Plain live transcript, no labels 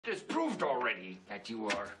It is proved already that you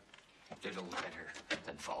are little better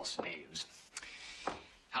than false knaves.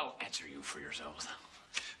 How answer you for yourselves?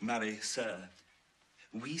 Marry, sir,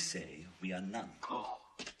 we say we are none. Oh.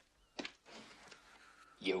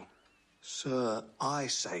 You? Sir, I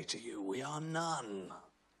say to you, we are none.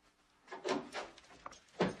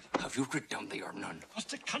 Have you writ down they are none?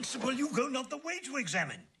 Master Constable, you go not the way to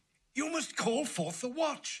examine. You must call forth the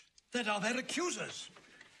watch. That are their accusers.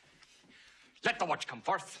 Let the watch come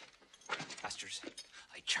forth. Masters,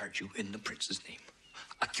 I charge you in the prince's name.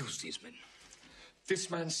 Accuse these men. This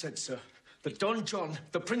man said, sir, that Don John,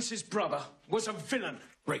 the prince's brother, was a villain.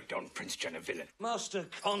 Break down Prince John a villain. Master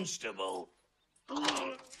Constable.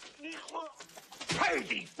 Pray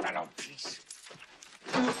thee, fellow, peace.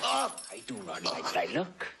 I do not like thy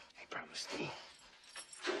look, I promise thee.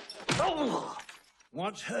 Oh!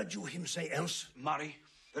 What heard you him say else? Marry,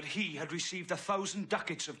 that he had received 1,000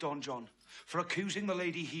 ducats of Don John for accusing the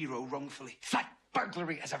lady hero wrongfully. Flat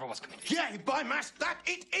burglary as ever was committed. Yea, by mass, that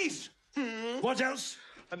it is. What else?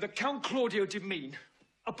 And the Count Claudio did mean,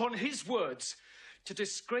 upon his words, to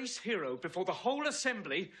disgrace Hero before the whole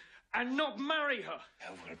assembly and not marry her.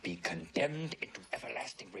 Thou will be condemned into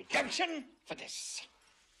everlasting redemption for this.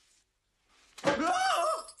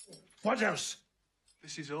 What else?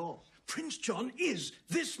 This is all. Prince John is,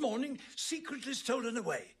 this morning, secretly stolen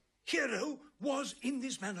away. Hero was in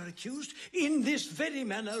this manner accused, in this very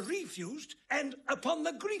manner refused, and upon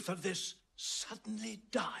the grief of this, suddenly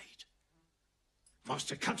died.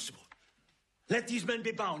 Master Constable, let these men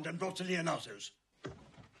be bound and brought to Leonato's.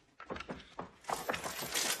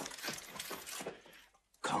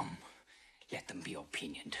 Come, let them be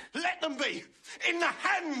opinioned. Let them be! In the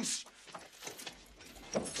hands!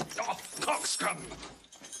 Oh, coxcomb!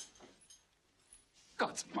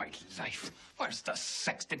 God's mighty life. Where's the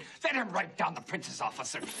sexton? Let him write down the prince's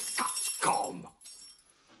officer. Coxcomb!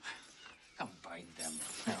 Come bind them,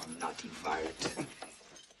 thou naughty varlet.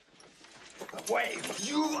 Away!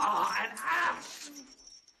 You are an ass!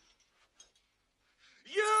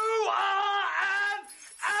 You are an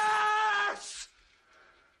ass!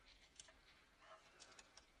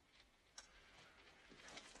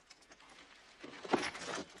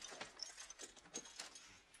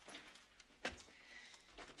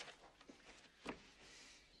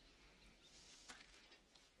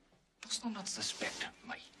 Dost thou not suspect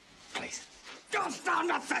my place? Dost thou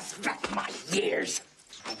not suspect my years?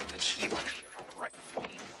 Oh, that she will write me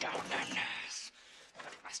down an ass.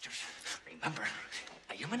 But, masters, remember,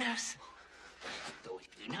 a human ass. Though it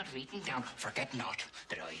be not written down, forget not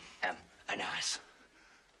that I am